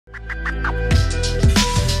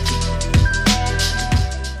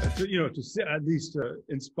at least to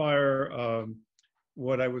inspire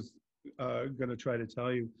what I was going to try to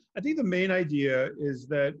tell you. I think the main idea is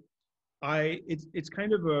that it's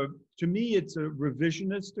kind of to me, it's a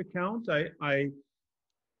revisionist account.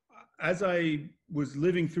 As I was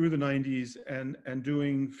living through the 90s and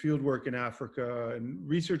doing field work in Africa and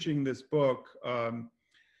researching this book,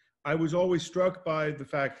 I was always struck by the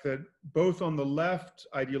fact that both on the left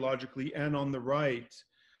ideologically and on the right,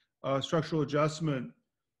 structural adjustment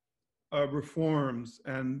reforms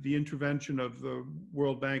and the intervention of the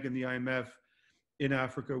World Bank and the IMF in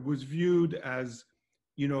Africa was viewed as,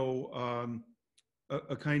 a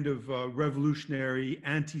kind of revolutionary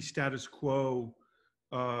anti-status quo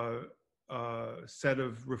set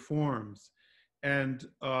of reforms. And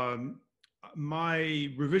my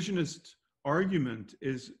revisionist argument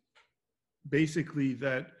is basically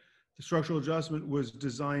that the structural adjustment was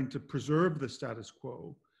designed to preserve the status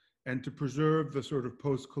quo and to preserve the sort of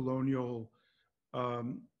post-colonial,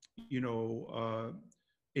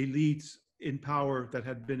 elites in power that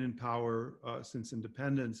had been in power since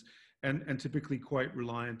independence, and typically quite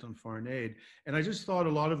reliant on foreign aid. And I just thought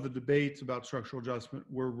a lot of the debates about structural adjustment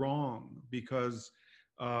were wrong because,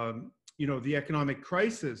 the economic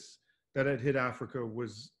crisis that had hit Africa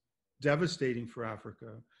was devastating for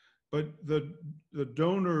Africa, but the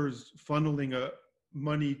donors funneling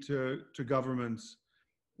money to governments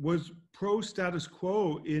was pro-status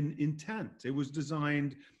quo in intent. It was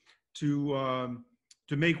designed to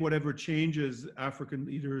make whatever changes African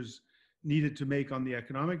leaders needed to make on the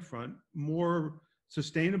economic front more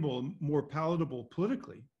sustainable, more palatable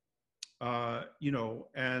politically,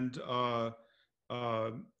 and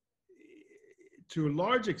to a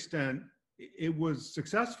large extent, it was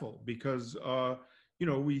successful because,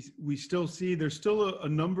 we still see there's still a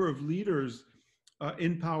number of leaders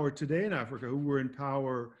in power today in Africa who were in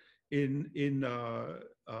power in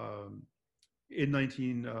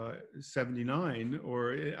 1979,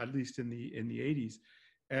 or at least in the 80s.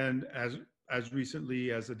 And as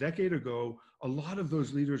recently as a decade ago, a lot of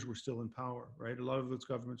those leaders were still in power, right? A lot of those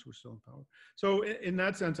governments were still in power. So in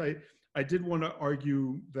that sense, I did want to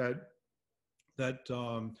argue that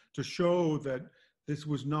to show that this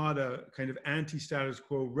was not a kind of anti-status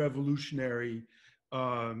quo revolutionary,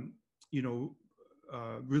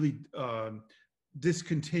 really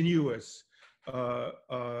discontinuous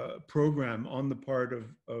program on the part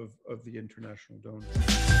of the international donors.